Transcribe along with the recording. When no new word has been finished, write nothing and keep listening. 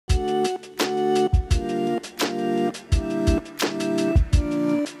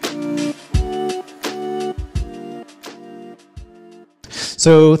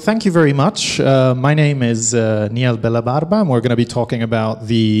So thank you very much. My name is Niall Bellabarba, and we're going to be talking about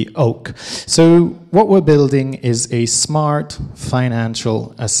the Oak. So what we're building is a smart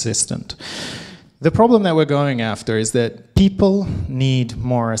financial assistant. The problem that we're going after is that people need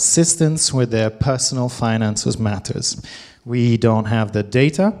more assistance with their personal finances matters. We don't have the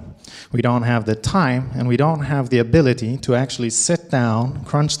data, we don't have the time, and we don't have the ability to actually sit down,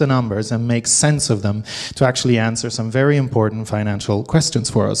 crunch the numbers, and make sense of them to actually answer some very important financial questions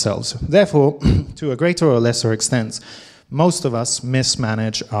for ourselves. Therefore, to a greater or lesser extent, most of us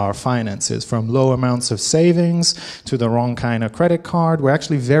mismanage our finances, from low amounts of savings to the wrong kind of credit card. We're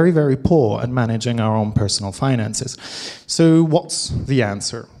actually very, very poor at managing our own personal finances. So what's the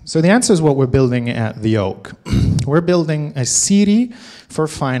answer? So the answer is what we're building at the Oak. We're building a Siri for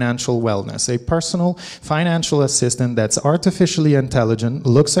financial wellness, a personal financial assistant that's artificially intelligent,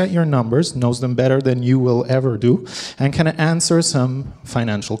 looks at your numbers, knows them better than you will ever do, and can answer some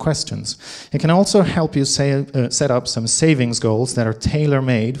financial questions. It can also help you set up some savings goals that are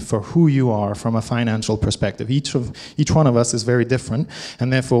tailor-made for who you are from a financial perspective. Each one of us is very different,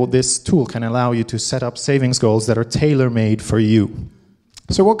 and therefore this tool can allow you to set up savings goals that are tailor-made for you.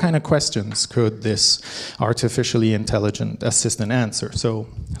 So what kind of questions could this artificially intelligent assistant answer? So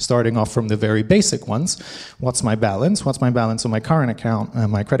starting off from the very basic ones, what's my balance? What's my balance on my current account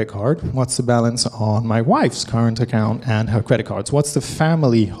and my credit card? What's the balance on my wife's current account and her credit cards? What's the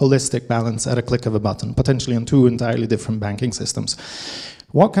family holistic balance at a click of a button, potentially on two entirely different banking systems?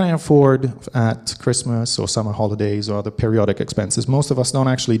 What can I afford at Christmas or summer holidays or other periodic expenses? Most of us don't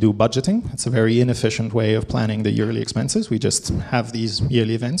actually do budgeting. It's a very inefficient way of planning the yearly expenses. We just have these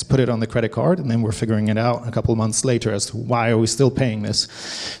yearly events, put it on the credit card, and then we're figuring it out a couple of months later as to why are we still paying this.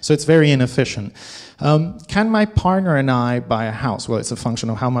 So it's very inefficient. Can my partner and I buy a house? Well, it's a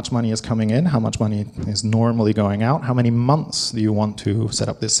function of how much money is coming in, how much money is normally going out, how many months do you want to set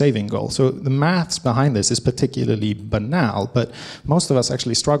up this saving goal. So the maths behind this is particularly banal, but most of us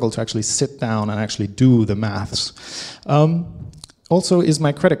actually struggle to actually sit down and actually do the maths. Also, is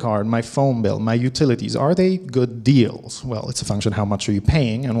my credit card, my phone bill, my utilities, are they good deals? Well, it's a function of how much are you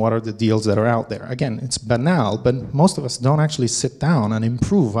paying and what are the deals that are out there. Again, it's banal, but most of us don't actually sit down and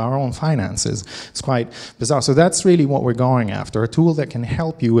improve our own finances. It's quite bizarre. So that's really what we're going after, a tool that can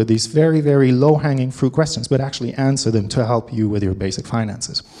help you with these very, very low-hanging fruit questions, but actually answer them to help you with your basic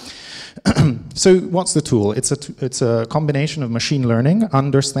finances. So what's the tool? It's a combination of machine learning,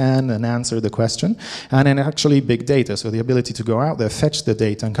 understand and answer the question, and then actually big data, so the ability to go out there, fetch the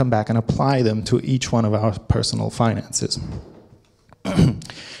data, and come back and apply them to each one of our personal finances.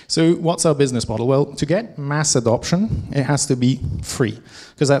 So what's our business model? Well, to get mass adoption, it has to be free,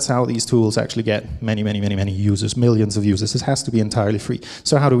 because that's how these tools actually get many, many, many, many users, millions of users. It has to be entirely free.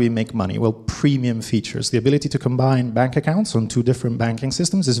 So how do we make money? Well, premium features. The ability to combine bank accounts on two different banking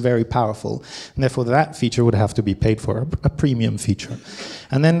systems is very powerful, and therefore that feature would have to be paid for, a premium feature.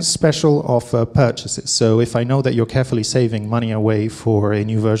 And then special offer purchases. So if I know that you're carefully saving money away for a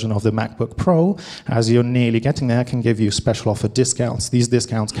new version of the MacBook Pro, as you're nearly getting there, I can give you special offer discounts. These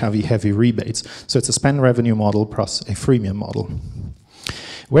discounts carry heavy rebates. So it's a spend revenue model plus a freemium model.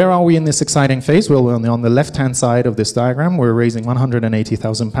 Where are we in this exciting phase? Well, we're on the left-hand side of this diagram. We're raising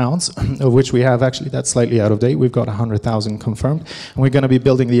 £180,000, of which we have, actually, that's slightly out of date. We've got 100,000 confirmed. And we're going to be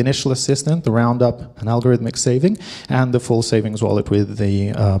building the initial assistant, the roundup, an algorithmic saving, and the full savings wallet with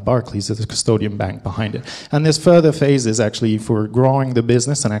the Barclays, the custodian bank behind it. And there's further phases, actually, for growing the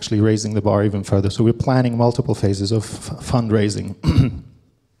business and actually raising the bar even further. So we're planning multiple phases of fundraising.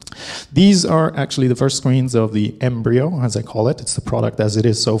 These are actually the first screens of the embryo, as I call it. It's the product as it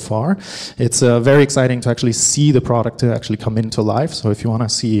is so far. It's very exciting to actually see the product to actually come into life. So if you want to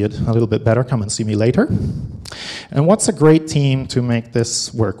see it a little bit better, come and see me later. And what's a great team to make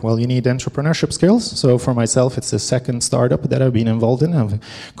this work? Well, you need entrepreneurship skills. So for myself, it's the second startup that I've been involved in. I'm a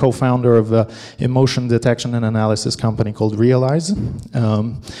co-founder of an emotion detection and analysis company called Realize.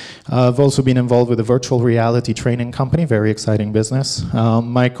 I've also been involved with a virtual reality training company, very exciting business.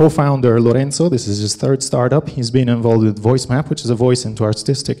 My co-founder, Lorenzo, this is his third startup. He's been involved with VoiceMap, which is a voice into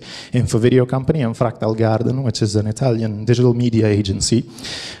artistic info video company, and Fractal Garden, which is an Italian digital media agency,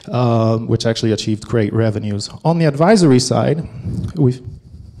 which actually achieved great revenues. On the advisory side,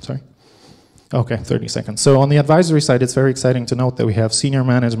 Okay, 30 seconds. So on the advisory side, it's very exciting to note that we have senior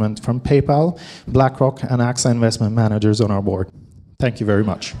management from PayPal, BlackRock, and AXA investment managers on our board. Thank you very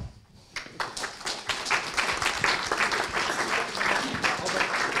much.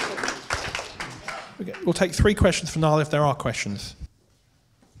 Okay, we'll take 3 questions from Niall if there are questions.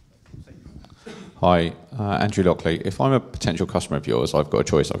 Hi, Andrew Lockley. If I'm a potential customer of yours, I've got a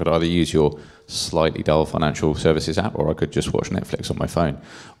choice. I could either use your slightly dull financial services app, or I could just watch Netflix on my phone.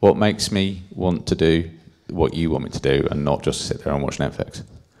 What makes me want to do what you want me to do and not just sit there and watch Netflix?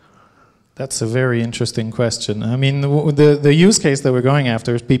 That's a very interesting question. I mean, the use case that we're going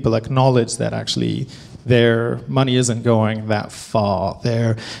after is people acknowledge that actually their money isn't going that far.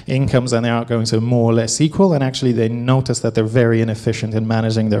 Their incomes and their outgoings are more or less equal, and actually they notice that they're very inefficient in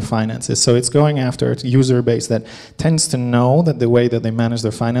managing their finances. So it's going after a user base that tends to know that the way that they manage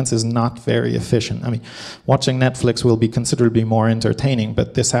their finances is not very efficient. I mean, watching Netflix will be considerably more entertaining,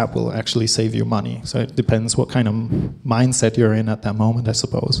 but this app will actually save you money. So it depends what kind of mindset you're in at that moment, I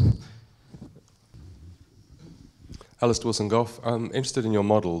suppose. Alistair Wilson-Goff, I'm interested in your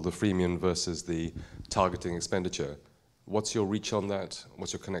model, the freemium versus the targeting expenditure. What's your reach on that?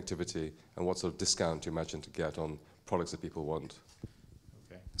 What's your connectivity? And what sort of discount do you imagine to get on products that people want?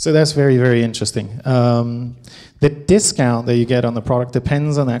 So that's very, very interesting. The discount that you get on the product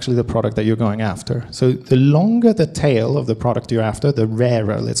depends on actually the product that you're going after. So the longer the tail of the product you're after, the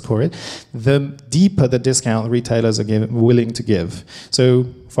rarer, let's call it, the deeper the discount retailers are willing to give. So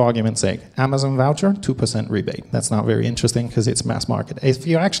for argument's sake, Amazon voucher, 2% rebate. That's not very interesting because it's mass market. If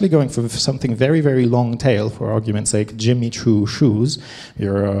you're actually going for something very, very long tail, for argument's sake, Jimmy Choo shoes,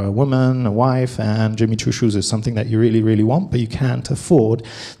 you're a woman, a wife, and Jimmy Choo shoes is something that you really, really want, but you can't afford,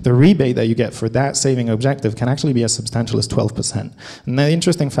 the rebate that you get for that saving objective can actually be as substantial as 12%. And the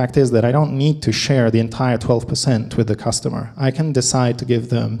interesting fact is that I don't need to share the entire 12% with the customer. I can decide to give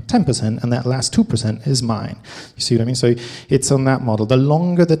them 10%, and that last 2% is mine. You see what I mean? So it's on that model. The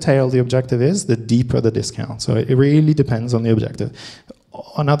longer the tail the objective is, the deeper the discount. So it really depends on the objective.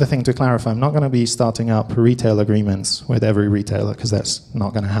 Another thing to clarify, I'm not going to be starting up retail agreements with every retailer because that's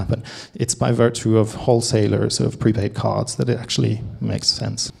not going to happen. It's by virtue of wholesalers of prepaid cards that it actually makes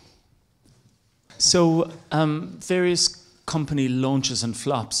sense. So various company launches and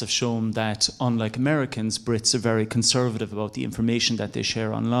flops have shown that, unlike Americans, Brits are very conservative about the information that they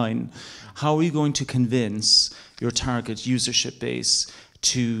share online. How are you going to convince your target usership base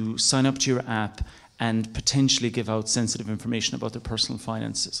to sign up to your app and potentially give out sensitive information about their personal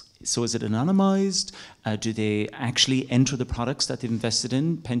finances? So is it anonymized? Do they actually enter the products that they've invested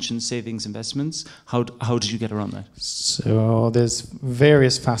in, pension, savings, investments? How did you get around that? So there's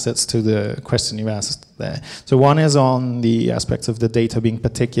various facets to the question you asked there. So one is on the aspects of the data being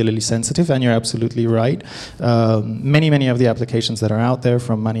particularly sensitive, and you're absolutely right. Many of the applications that are out there,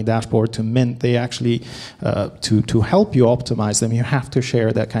 from Money Dashboard to Mint, they actually, to help you optimize them, you have to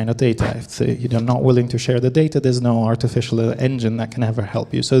share that kind of data. If you're not willing to share the data, there's no artificial engine that can ever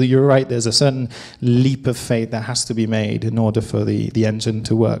help you. So you're right, there's a certain leap of faith that has to be made in order for the engine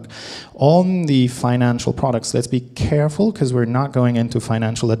to work. On the financial products, let's be careful because we're not going into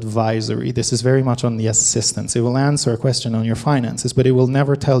financial advisory. This is very much on the assistance. It will answer a question on your finances, but it will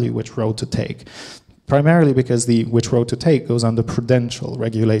never tell you which road to take. Primarily because which road to take goes under prudential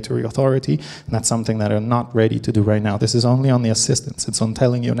regulatory authority, and that's something that are not ready to do right now. This is only on the assistance. It's on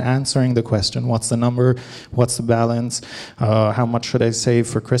telling you and answering the question, what's the number, what's the balance, how much should I save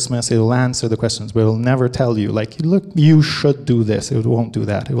for Christmas? It will answer the questions, but it will never tell you, like, look, you should do this. It won't do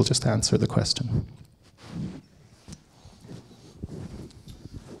that. It will just answer the question.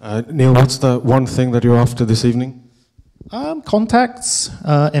 Niall, what's the one thing that you're after this evening? Contacts,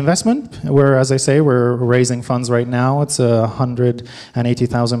 investment, where, as I say, we're raising funds right now. It's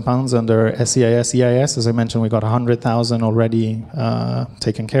 £180,000 under SEIS, EIS. As I mentioned, we got 100,000 already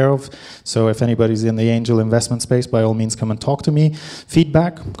taken care of. So if anybody's in the angel investment space, by all means, come and talk to me.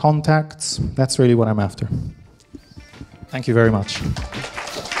 Feedback, contacts, that's really what I'm after. Thank you very much.